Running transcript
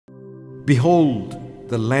Behold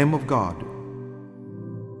the Lamb of God.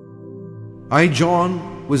 I,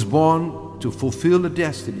 John, was born to fulfill a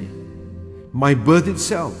destiny. My birth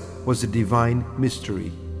itself was a divine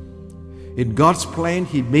mystery. In God's plan,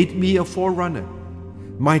 He made me a forerunner.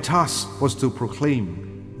 My task was to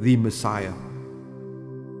proclaim the Messiah.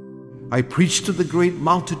 I preached to the great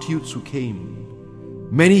multitudes who came.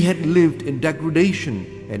 Many had lived in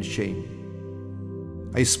degradation and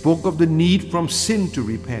shame. I spoke of the need from sin to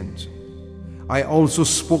repent. I also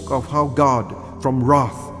spoke of how God from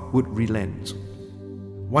wrath would relent.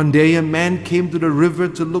 One day a man came to the river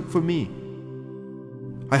to look for me.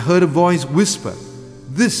 I heard a voice whisper,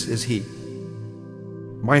 "This is he."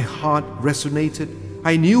 My heart resonated.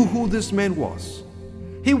 I knew who this man was.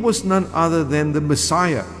 He was none other than the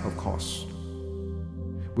Messiah, of course.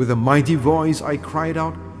 With a mighty voice I cried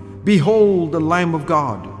out, "Behold the Lamb of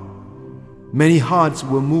God!" Many hearts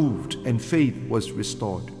were moved and faith was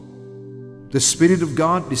restored. The Spirit of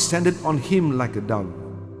God descended on him like a dove.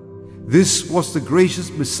 This was the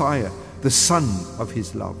gracious Messiah, the Son of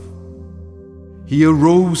His love. He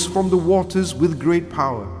arose from the waters with great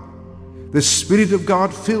power. The Spirit of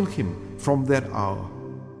God filled Him from that hour.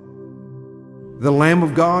 The Lamb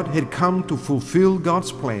of God had come to fulfill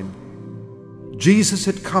God's plan. Jesus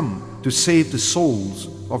had come to save the souls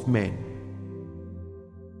of men.